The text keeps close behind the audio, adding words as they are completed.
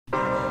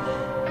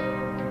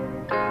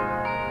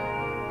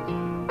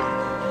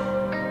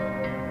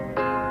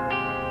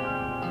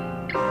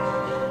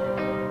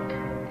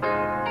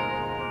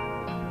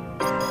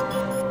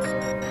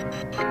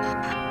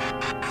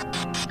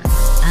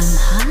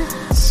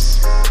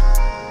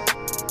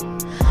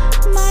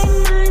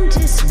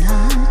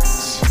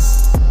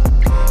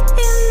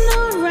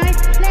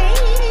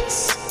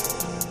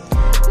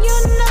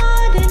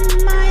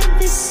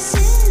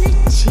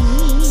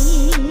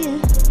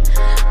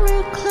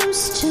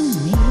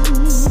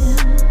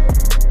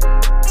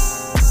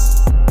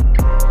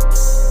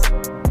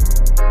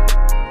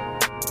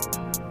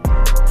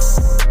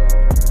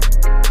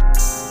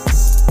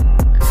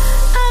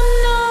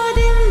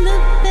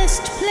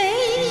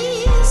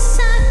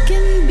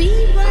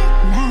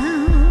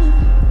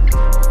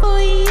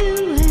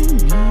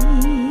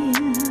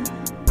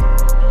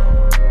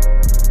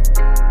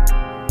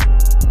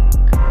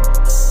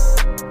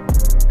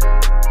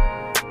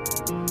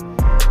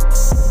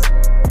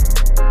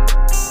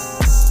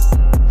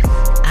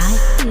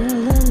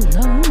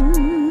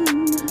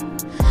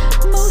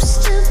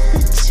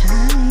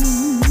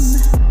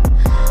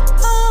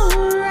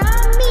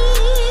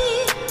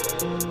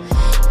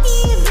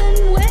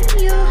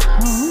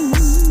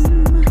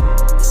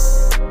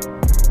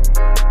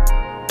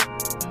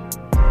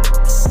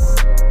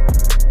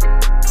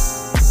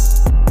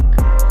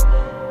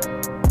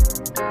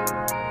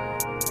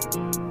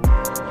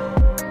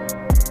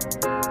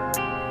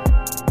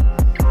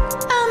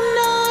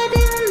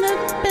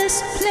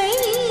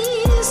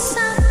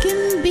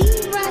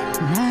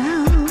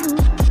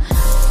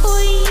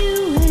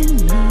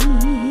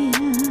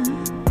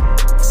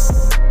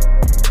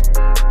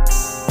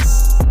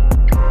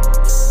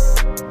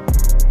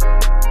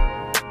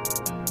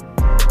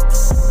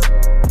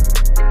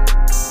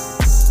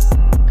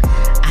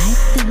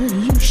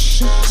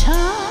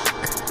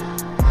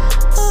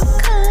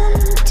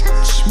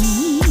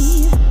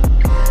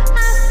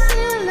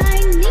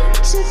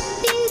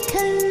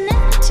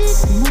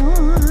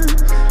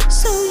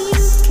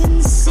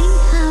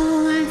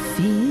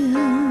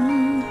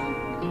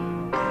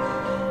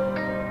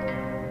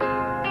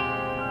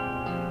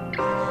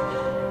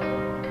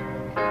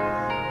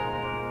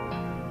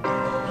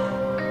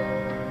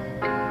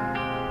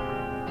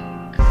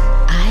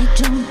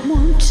don't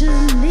want to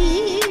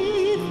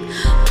leave,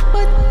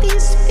 but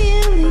these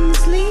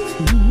feelings leave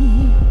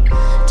me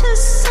to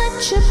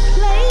such a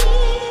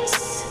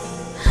place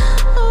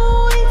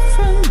away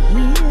from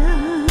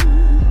here.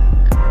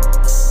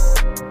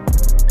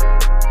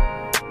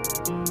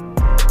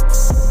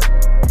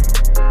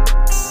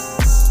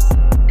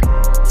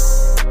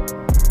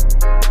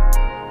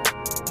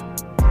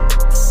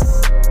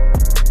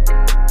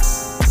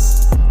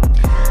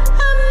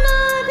 I'm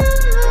not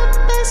in the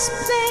best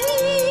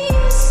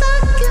place I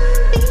can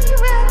be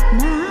right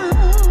now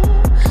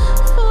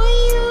for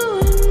you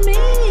and me.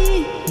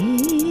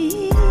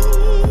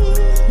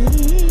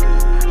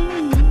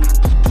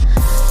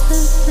 The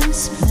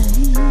best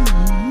place,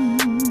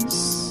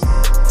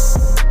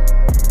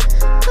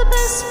 the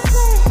best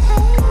place.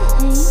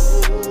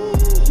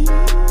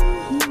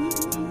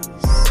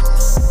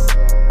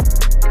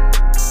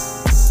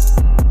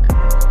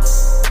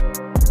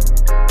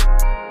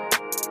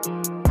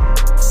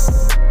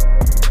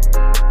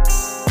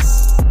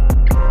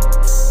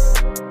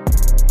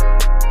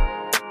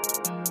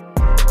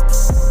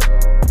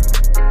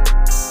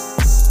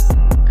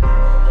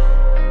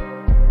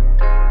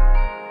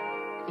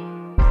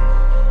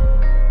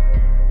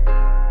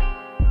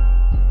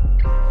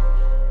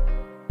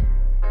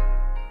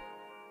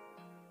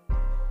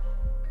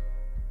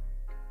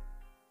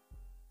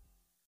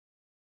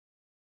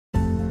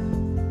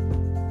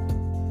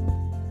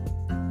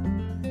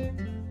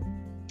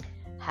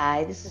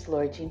 Hi, this is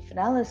Laura Jean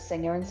Finella,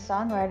 singer and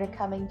songwriter,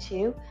 coming to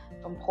you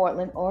from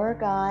Portland,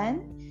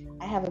 Oregon.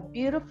 I have a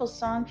beautiful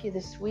song for you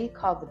this week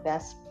called The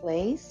Best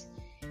Place,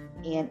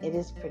 and it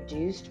is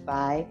produced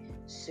by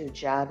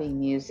Sujavi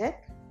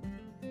Music.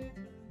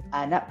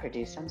 Not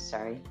produced, I'm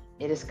sorry.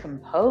 It is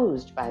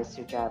composed by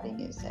Sujavi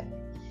Music.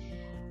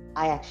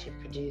 I actually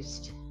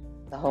produced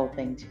the whole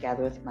thing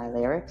together with my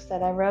lyrics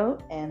that I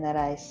wrote and that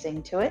I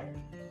sing to it.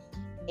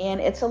 And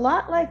it's a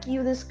lot like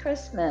You This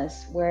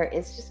Christmas, where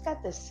it's just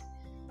got this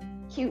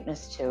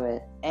cuteness to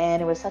it,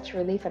 and it was such a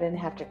relief I didn't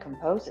have to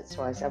compose it,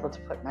 so I was able to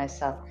put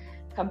myself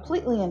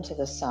completely into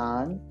the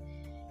song,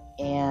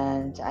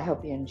 and I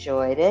hope you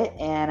enjoyed it.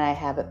 And I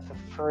have it for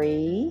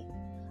free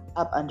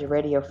up under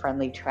Radio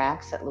Friendly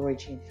Tracks at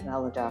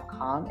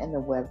laurajeanfinella.com and the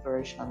web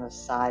version on the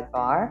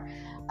sidebar.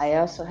 I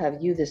also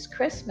have You This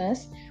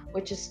Christmas,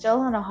 which is still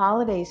on a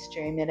holiday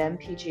stream at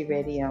MPG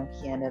Radio in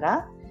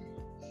Canada.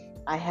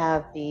 I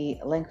have the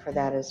link for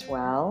that as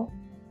well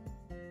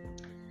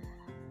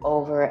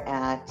over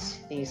at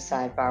the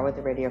sidebar with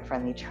the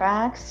radio-friendly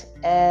tracks,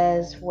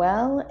 as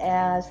well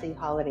as the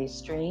holiday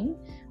stream,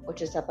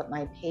 which is up at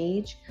my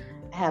page.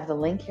 I have the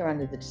link here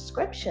under the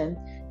description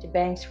to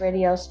Banks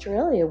Radio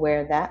Australia,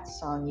 where that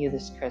song, You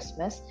This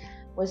Christmas,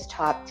 was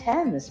top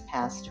 10 this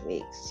past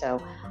week.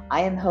 So I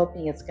am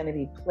hoping it's going to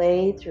be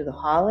played through the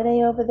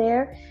holiday over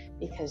there,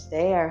 because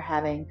they are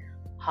having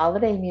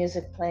holiday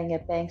music playing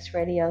at Banks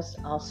Radio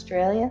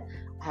Australia.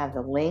 I have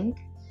the link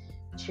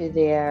to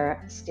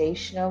their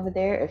station over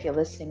there. If you're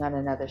listening on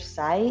another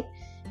site,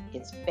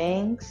 it's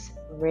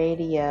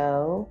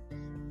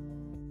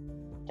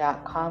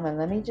banksradio.com, and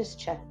let me just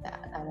check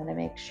that. I want to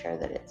make sure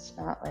that it's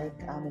not like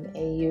I'm an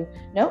AU.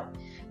 Nope,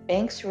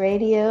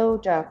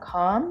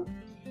 banksradio.com,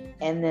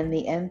 and then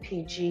the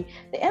MPG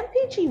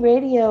MPG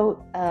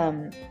Radio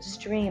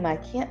stream, I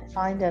can't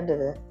find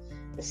under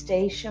the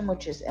station,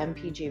 which is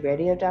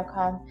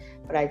mpgradio.com,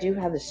 but I do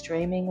have the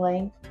streaming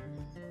link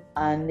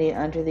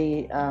under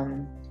the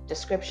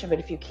description. But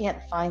if you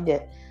can't find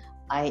it,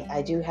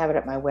 I do have it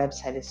at my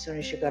website. As soon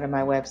as you go to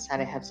my website,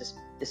 I have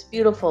this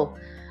beautiful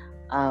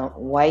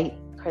white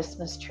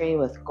Christmas tree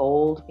with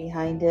gold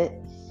behind it,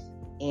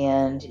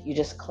 and you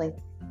just click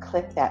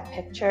that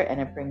picture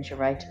and it brings you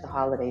right to the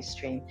holiday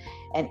stream.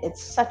 And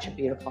it's such a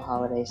beautiful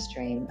holiday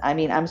stream. I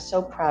mean, I'm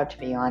so proud to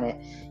be on it.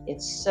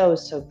 It's so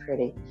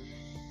pretty.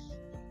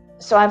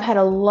 So I've had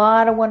a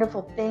lot of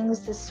wonderful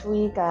things this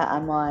week.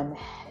 I'm on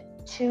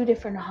 2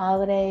 different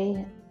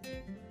holiday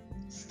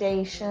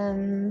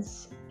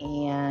stations,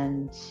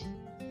 and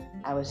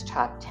I was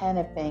top 10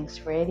 at Banks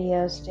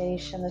Radio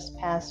Station this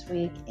past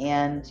week,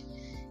 and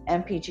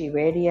MPG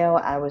Radio,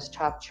 I was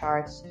top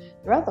charts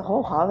throughout the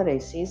whole holiday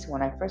season.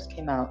 When I first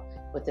came out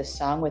with this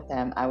song with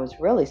them, I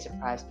was really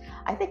surprised.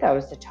 I think I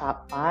was the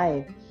top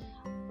 5,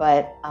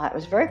 but it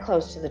was very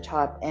close to the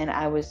top, and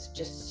I was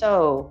just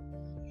so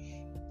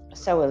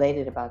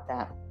elated about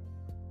that.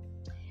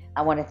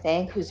 I want to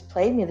thank who's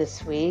played me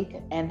this week,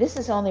 and This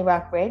Is Only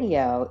Rock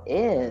Radio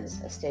is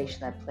a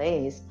station that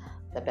plays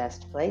The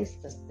Best Place,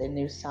 the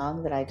new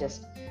song that I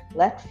just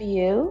left for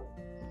you.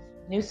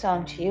 New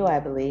song to you, I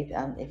believe.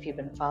 If you've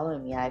been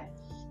following me, I've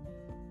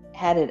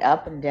had it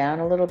up and down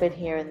a little bit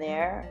here and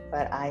there,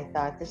 but I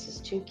thought this is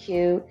too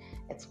cute.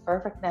 It's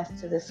perfect next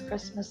to this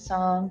Christmas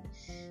song.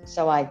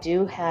 So I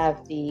do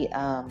have the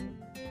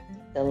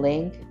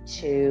link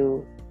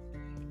to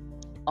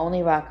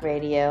Only Rock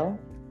Radio.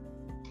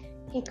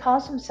 He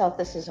calls himself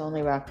This Is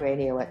Only Rock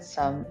Radio at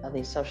some of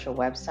these social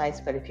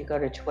websites, but if you go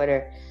to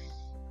Twitter,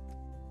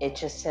 it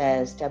just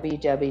says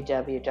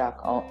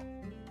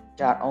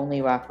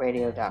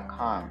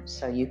www.onlyrockradio.com.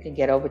 So you can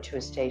get over to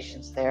his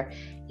stations there.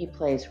 He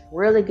plays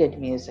really good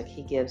music.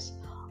 He gives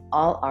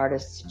all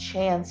artists a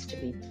chance to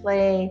be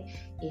played.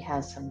 He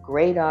has some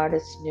great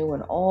artists, new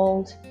and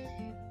old,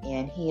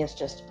 and he is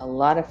just a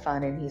lot of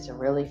fun, and he's a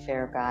really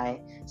fair guy,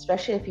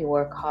 especially if you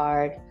work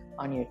hard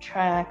on your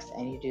tracks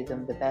and you do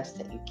them the best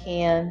that you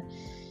can.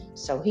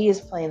 So he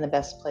is playing The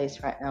Best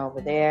Place right now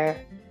over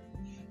there.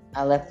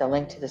 I left the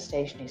link to the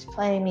station he's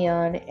playing me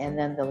on, and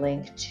then the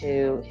link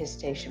to his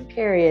station,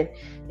 period,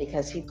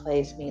 because he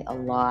plays me a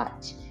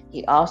lot.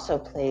 He also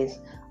plays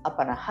Up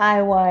on a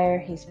High Wire.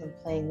 He's been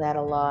playing that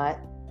a lot.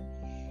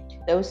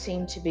 Those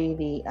seem to be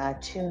the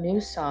 2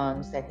 new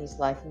songs that he's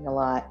liking a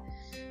lot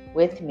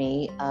with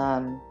me.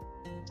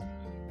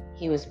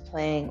 He was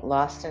playing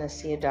Lost in a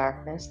Sea of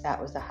Darkness. That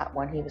was the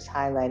one he was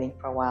highlighting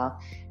for a while.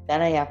 Then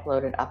I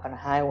uploaded Up on a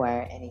High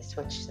Wire, and he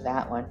switched to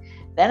that one.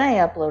 Then I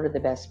uploaded The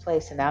Best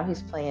Place, and now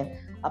he's playing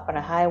Up on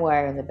a High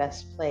Wire and The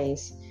Best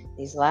Place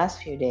these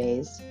last few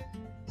days.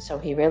 So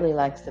he really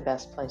likes The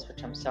Best Place,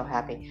 which I'm so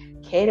happy.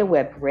 Cater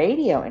Web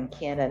Radio in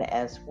Canada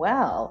as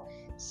well,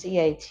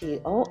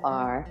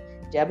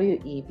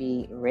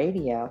 CATORWEB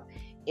Radio,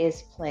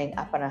 is playing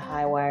Up on a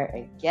High Wire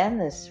again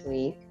this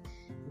week.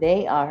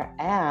 They are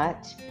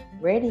at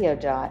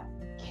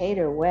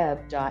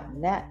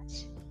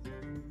radio.caterweb.net.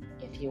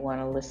 If you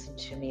want to listen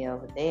to me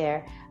over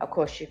there, of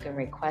course, you can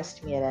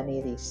request me at any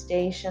of these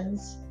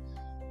stations.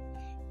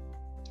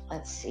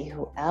 Let's see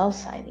who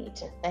else I need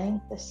to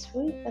thank this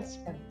week that's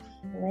been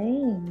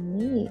playing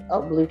me.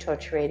 Oh, Blue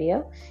Torch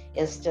Radio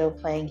is still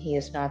playing He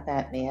Is Not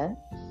That Man.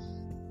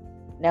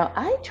 Now,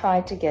 I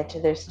tried to get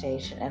to their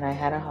station, and I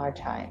had a hard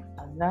time.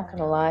 I'm not going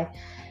to lie,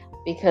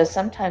 because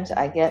sometimes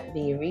I get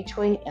the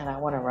retweet, and I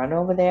want to run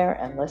over there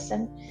and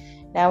listen.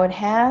 Now, it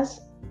has...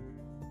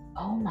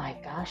 Oh my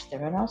gosh,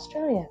 they're in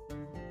Australia.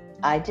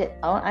 I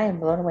am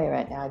blown away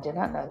right now. I did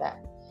not know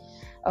that.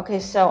 Okay,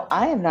 so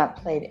I am not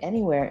played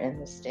anywhere in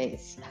the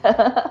States.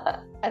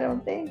 I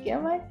don't think,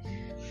 am I?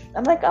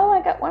 I'm like, oh,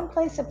 I got one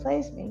place that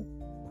plays me.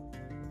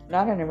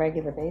 Not on a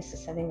regular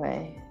basis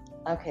anyway.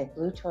 Okay,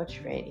 Blue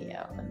Torch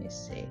Radio. Let me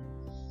see.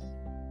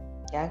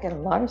 Yeah, I get a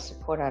lot of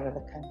support out of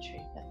the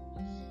country. But,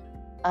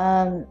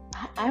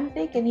 I'm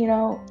thinking, you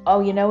know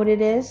what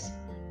it is?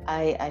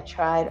 I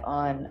tried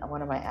on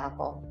one of my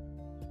Apple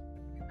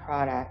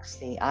products,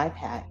 the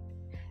iPad.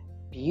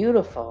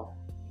 Beautiful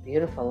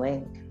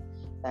link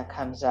that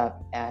comes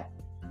up at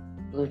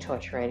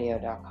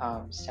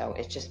bluetorchradio.com. So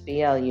it's just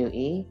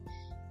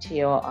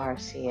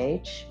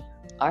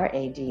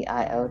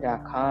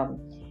BLUETORCHRADIO.com,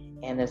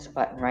 and there's a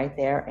button right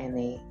there in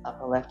the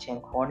upper left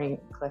hand corner. You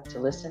can click to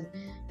listen.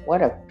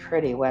 What a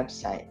pretty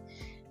website.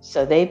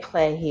 So they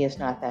play He Is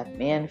Not That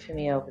Man for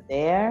me over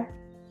there.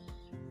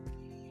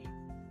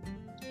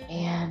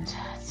 And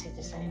let's see if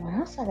there's anyone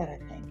else I gotta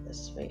thank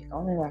this week.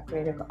 Only Rock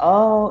Radio.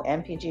 Oh,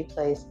 MPG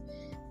plays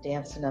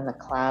Dancing in the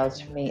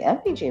Clouds for me.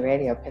 MPG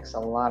Radio picks a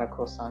lot of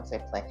cool songs they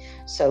play.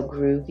 So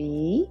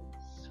Groovy,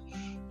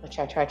 which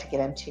I tried to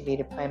get MTV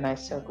to play my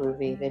So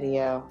Groovy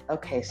video.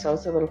 Okay, so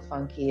it's a little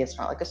funky. It's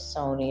not like a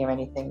Sony or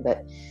anything,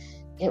 but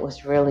it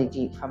was really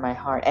deep from my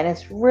heart. And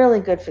it's really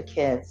good for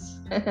kids.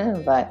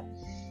 But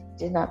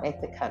did not make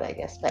the cut, I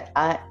guess. But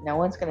no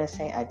one's going to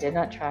say I did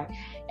not try.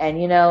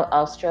 And you know,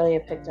 Australia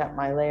picked up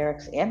my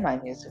lyrics and my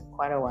music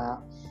quite a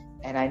while.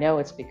 And I know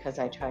it's because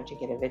I tried to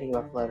get a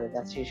video uploaded.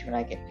 That's usually when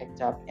I get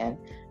picked up. And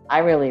I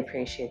really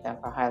appreciate them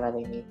for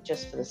highlighting me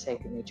just for the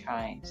sake of me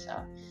trying. So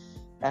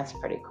that's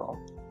pretty cool.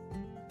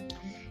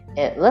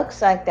 It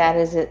looks like that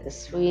is it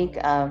this week.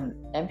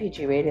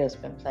 MPG Radio's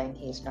been playing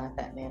He's Not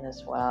That Man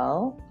as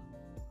well.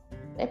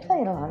 They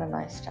played a lot of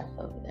my stuff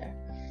over there.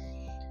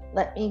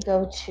 Let me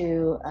go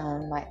to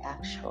my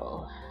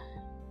actual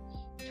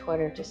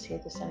Twitter to see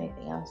if there's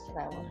anything else that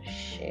I want to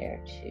share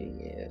to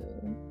you.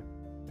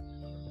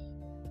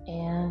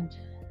 And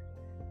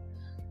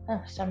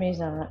for some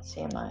reason I'm not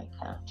seeing my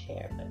account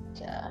here,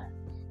 but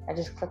I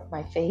just clicked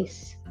my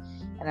face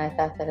and I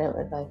thought that it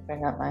would like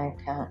bring up my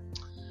account.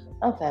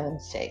 Oh, for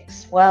heaven's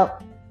sakes. Well,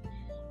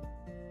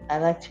 I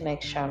like to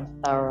make sure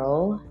I'm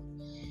thorough.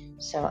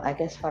 So I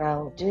guess what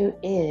I'll do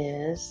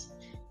is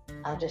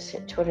I'll just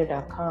hit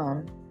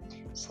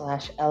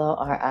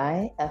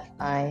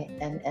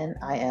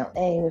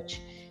twitter.com/LORIFINNILA, which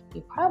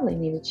you probably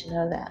needed to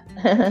know that.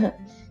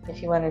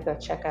 If you want to go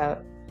check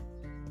out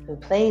who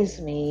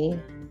plays me,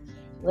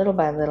 little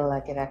by little I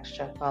get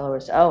extra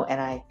followers. Oh,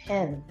 and I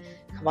pin,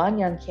 come on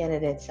young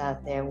candidates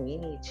out there, we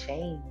need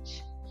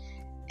change.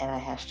 And I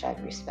hashtag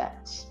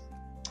respect.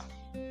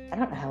 I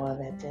don't know how well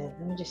that did.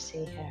 Let me just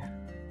see here.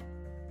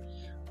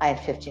 I had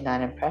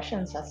 59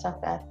 impressions. That's not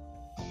bad.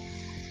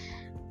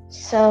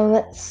 So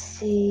let's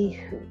see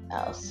who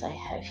else I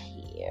have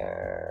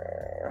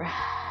here.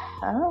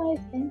 Oh, I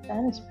think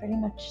that is pretty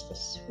much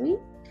this week.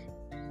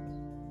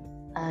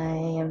 I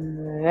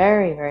am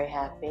very, very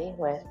happy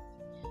with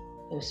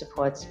who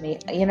supports me.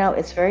 You know,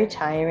 it's very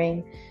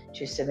tiring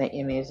to submit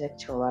your music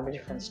to a lot of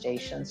different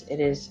stations. It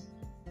is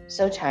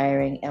so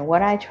tiring. And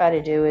what I try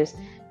to do is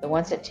the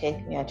ones that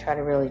take me, I try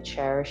to really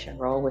cherish and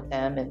roll with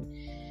them and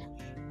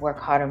work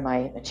hard on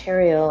my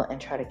material and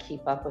try to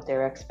keep up with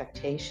their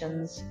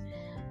expectations.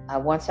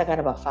 Once I got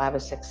about 5 or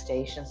 6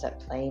 stations that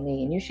play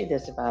me, and usually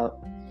there's about,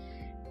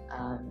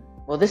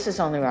 well, This Is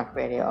Only Rock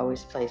Radio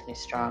always plays me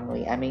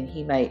strongly. I mean,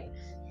 he might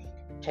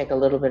take a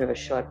little bit of a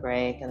short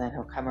break and then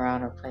he'll come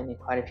around and play me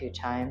quite a few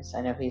times.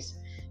 I know he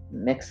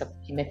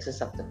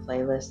mixes up the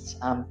playlists.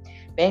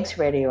 Banks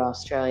Radio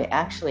Australia,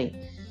 actually,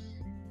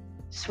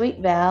 Sweet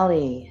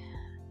Valley,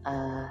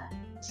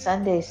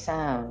 Sunday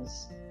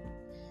Sounds,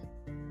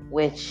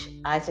 which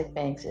Isaac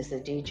Banks is the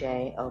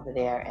DJ over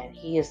there, and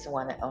he is the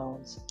one that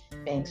owns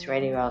Banks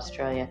Radio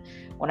Australia.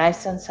 When I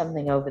send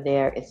something over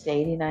there, it's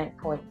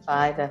 89.5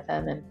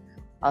 FM in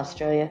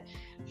Australia.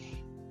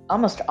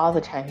 Almost all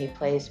the time he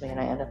plays me and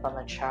I end up on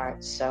the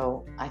charts,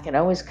 so I can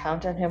always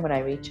count on him when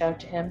I reach out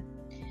to him.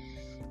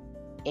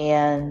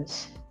 And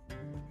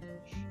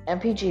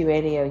MPG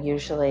Radio,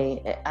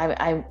 usually,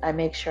 I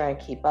make sure I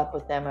keep up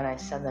with them and I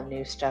send them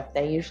new stuff.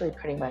 They usually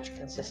pretty much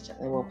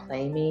consistently will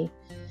play me.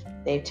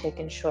 They've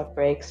taken short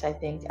breaks, I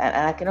think, and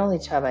I can only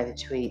tell by the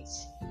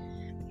tweets.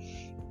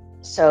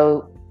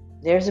 So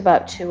there's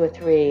about 2 or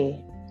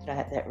 3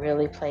 that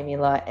really play me a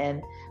lot,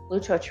 and Blue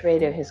Torch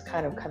Radio has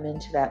kind of come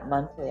into that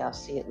monthly. I'll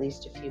see at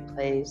least a few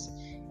plays,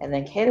 and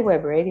then Cater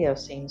Web Radio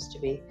seems to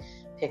be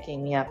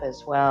picking me up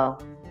as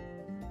well.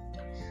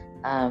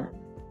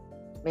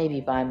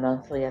 Maybe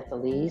bi-monthly at the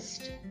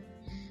least.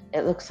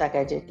 It looks like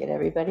I did get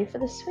everybody for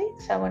this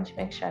week, so I wanted to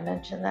make sure I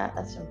mentioned that.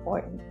 That's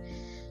important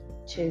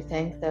to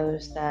thank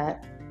those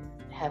that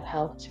have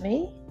helped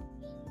me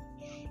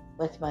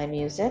with my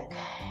music,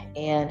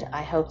 and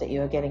I hope that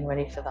you are getting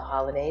ready for the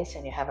holidays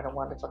and you're having a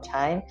wonderful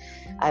time.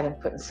 I've been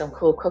putting some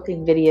cool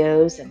cooking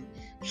videos and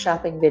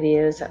shopping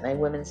videos at my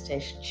Women's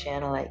Station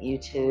channel at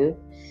YouTube.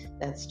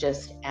 That's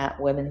just at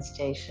Women's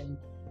Station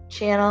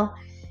channel.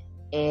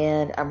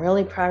 And I'm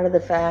really proud of the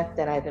fact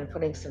that I've been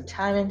putting some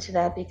time into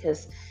that,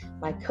 because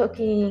my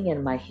cooking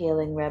and my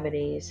healing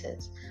remedies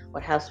is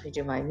what helps me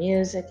do my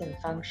music and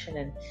function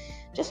and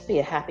just be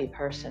a happy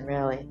person,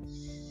 really.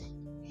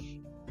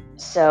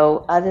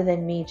 So other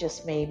than me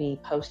just maybe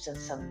posting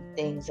some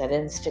things at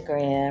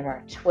Instagram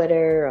or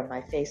Twitter or my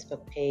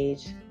Facebook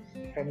page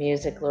for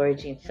music, Lori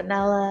Jean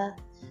Finella,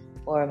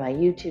 or my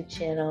YouTube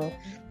channel,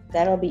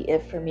 that'll be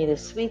it for me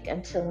this week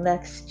until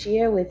next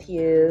year with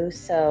you.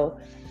 So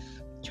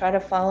try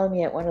to follow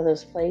me at one of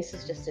those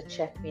places just to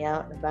check me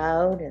out and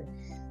about and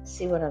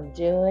see what I'm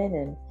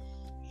doing.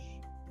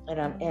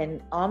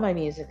 And all my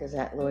music is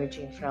at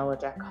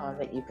LoriJeanFinella.com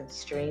that you can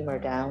stream or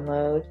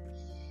download.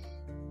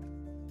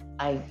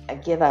 I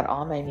give out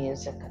all my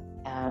music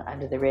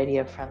under the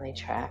radio-friendly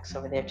tracks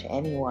over there to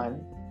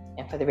anyone.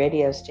 And for the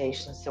radio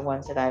stations, the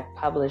ones that I've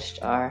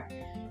published are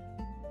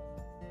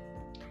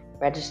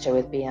registered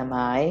with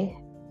BMI.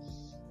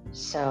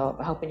 So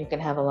I'm hoping you can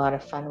have a lot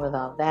of fun with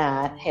all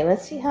that. Hey,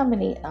 let's see how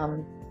many,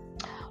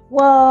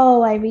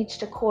 whoa, I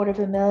reached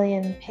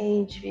 250,000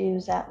 page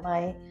views at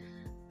my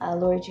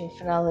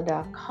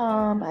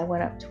LoriJeanFinella.com. I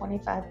went up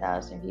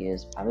 25,000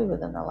 views probably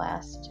within the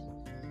last,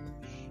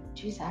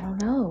 I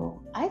don't know,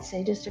 I'd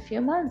say just a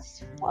few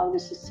months. Whoa,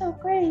 this is so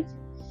great.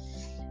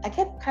 I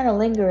kept kind of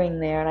lingering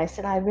there, and I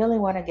said, I really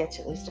want to get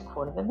to at least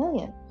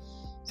 250,000.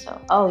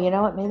 So, oh, you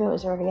know what? Maybe it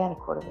was already at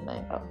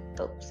 $250,000.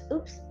 Oh,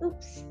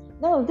 oops.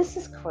 No, this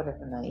is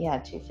 $250,000. Yeah,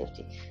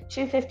 250.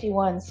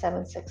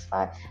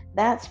 251,765.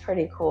 That's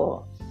pretty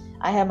cool.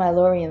 I have my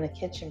Lori in the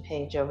Kitchen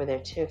page over there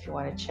too if you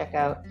want to check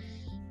out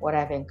what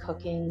I've been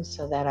cooking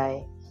so that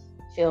I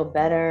feel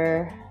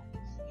better.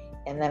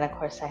 And then, of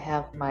course, I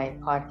have my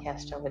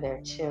podcast over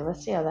there too.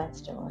 Let's see how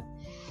that's doing.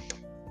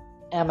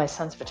 And my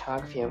son's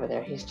photography over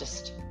there. He's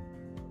just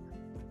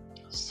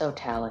so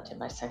talented,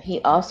 my son.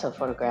 He also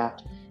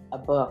photographed a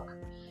book,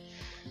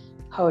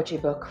 poetry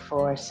book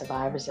for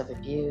survivors of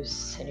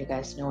abuse. And you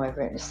guys know I've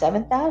written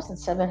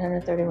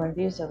 7,731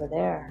 views over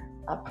there,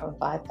 up from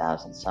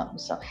 5,000 something.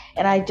 So,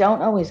 and I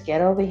don't always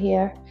get over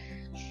here.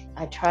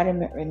 I try to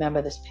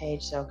remember this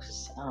page though,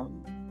 because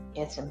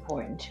it's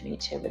important to me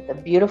too. But the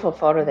beautiful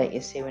photo that you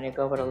see when you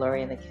go over to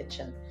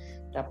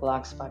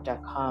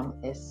LoriInTheKitchen.blogspot.com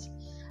is,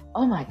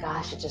 oh my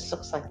gosh, it just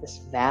looks like this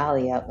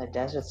valley out in the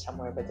desert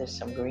somewhere, but there's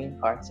some green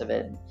parts of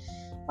it. And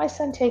my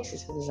son takes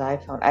this with his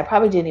iPhone. I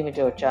probably didn't even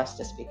do it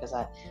justice because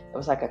it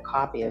was like a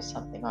copy of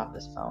something off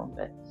his phone.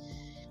 But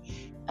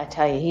I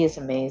tell you, he is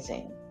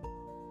amazing.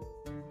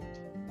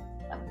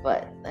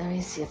 But let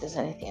me see if there's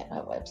anything at my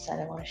website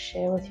I want to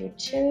share with you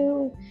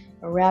too.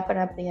 We're wrapping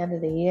up the end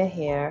of the year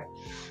here.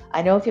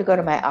 I know if you go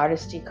to my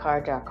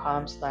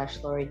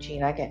artistecard.com/Lori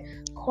Jean, I get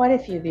quite a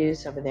few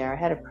views over there. I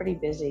had a pretty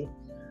busy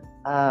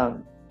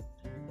time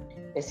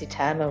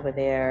over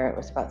there. It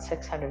was about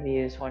 600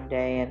 views one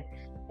day, and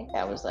I think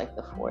that was like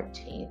the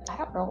 14th. I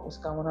don't know what was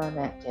going on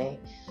that day.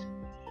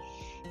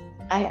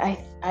 I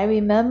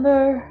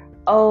remember,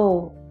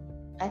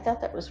 I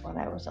thought that was when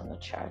I was on the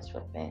charts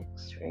with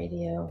Banks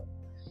Radio.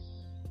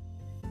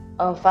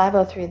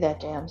 503 that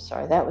day, I'm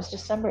sorry. That was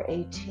December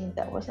 18th.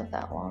 That wasn't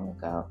that long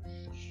ago.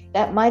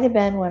 That might have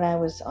been when I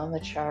was on the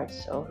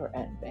charts over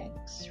at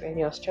Banks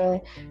Radio Australia.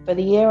 For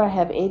the year, I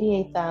have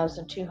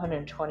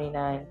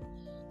 88,229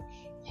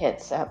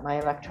 hits at my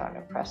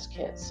electronic press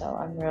kit. So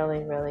I'm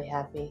really, really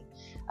happy.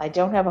 I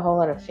don't have a whole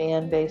lot of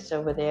fan base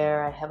over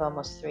there. I have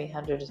almost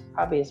 300,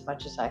 probably as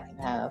much as I can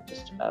have,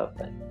 just about.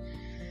 But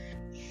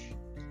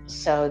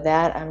so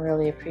that I'm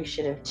really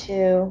appreciative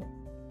too.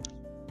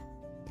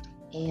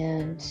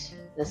 And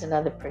there's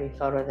another pretty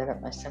photo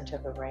that my son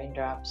took of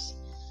raindrops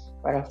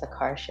right off the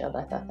car shield.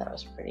 I thought that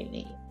was pretty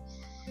neat.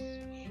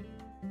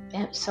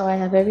 And so I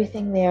have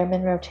everything there. I'm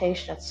in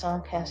rotation at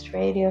Songcast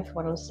Radio if you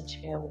want to listen to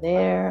me over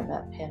there. I'm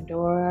at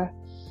Pandora,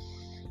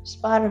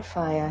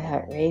 Spotify,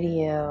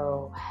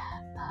 iHeartRadio,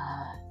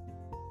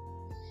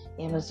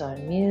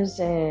 Amazon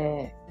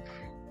Music,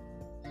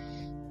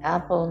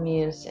 Apple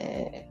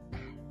Music,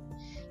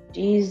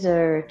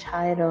 Deezer,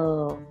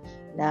 Tidal,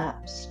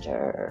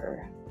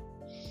 Napster.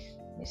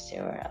 Let me see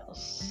where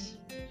else.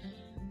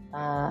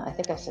 I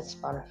think I said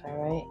Spotify,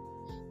 right?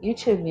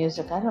 YouTube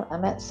Music.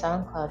 I'm at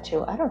SoundCloud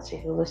too. I don't see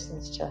who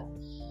listens to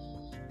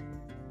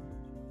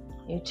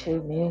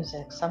YouTube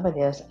Music.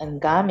 Somebody is.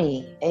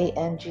 Angami,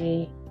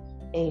 ANGHAMI,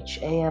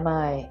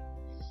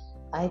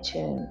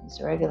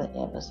 iTunes, regular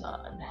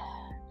Amazon.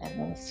 And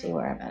let's see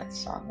where I'm at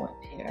Songwhip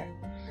here.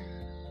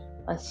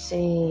 Let's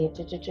see.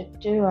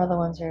 Other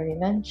ones I already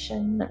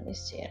mentioned. Let me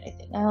see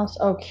anything else.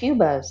 Oh,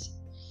 Qbuzz.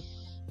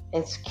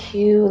 It's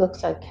Q,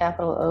 looks like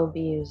capital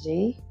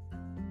O-B-U-Z.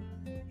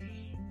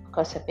 Of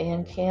course, at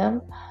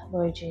Bandcamp,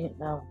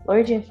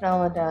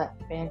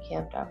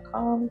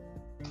 LoriJeanFinella.bandcamp.com.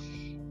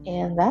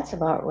 And that's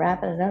about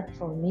wrapping it up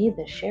for me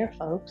this year,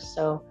 folks.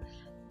 So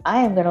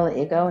I am going to let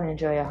you go and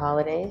enjoy your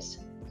holidays.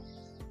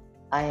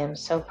 I am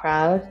so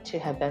proud to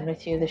have been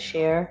with you this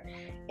year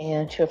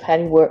and to have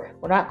had you work.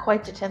 We're not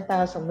quite to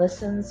 10,000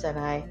 listens, and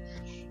I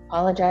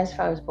apologize if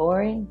I was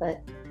boring, but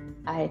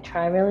I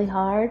try really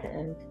hard,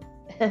 and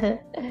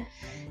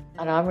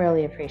I'm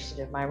really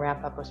appreciative. My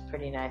wrap-up was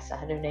pretty nice.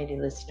 180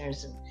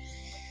 listeners, and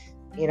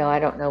I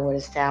don't know what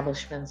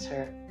establishments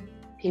or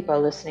people are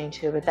listening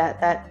to, but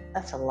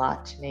that's a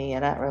lot to me,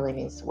 and that really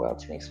means the world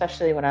to me,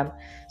 especially when I'm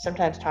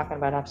sometimes talking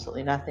about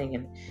absolutely nothing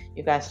and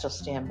you guys still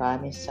stand by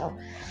me. So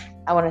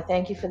I want to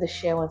thank you for the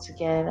share once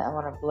again. I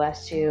want to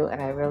bless you,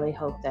 and I really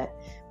hope that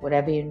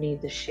whatever you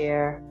need to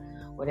share,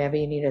 whatever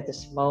you need at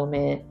this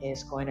moment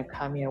is going to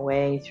come your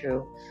way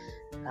through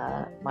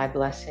my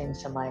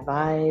blessings and my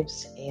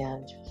vibes.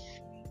 And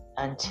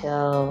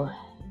until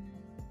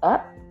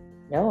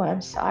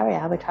I'm sorry,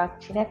 I'll be talking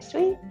to you next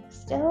week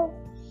still,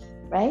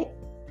 right?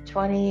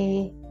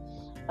 Today's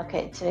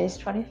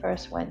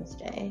 21st,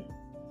 Wednesday,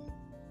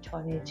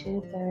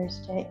 22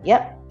 Thursday.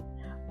 Yep,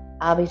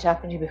 I'll be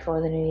talking to you before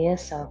the New Year,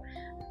 so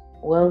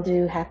we'll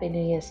do Happy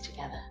New Year's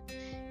together.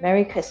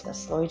 Merry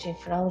Christmas. Lori Jean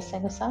Finella,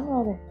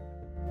 singer-songwriter.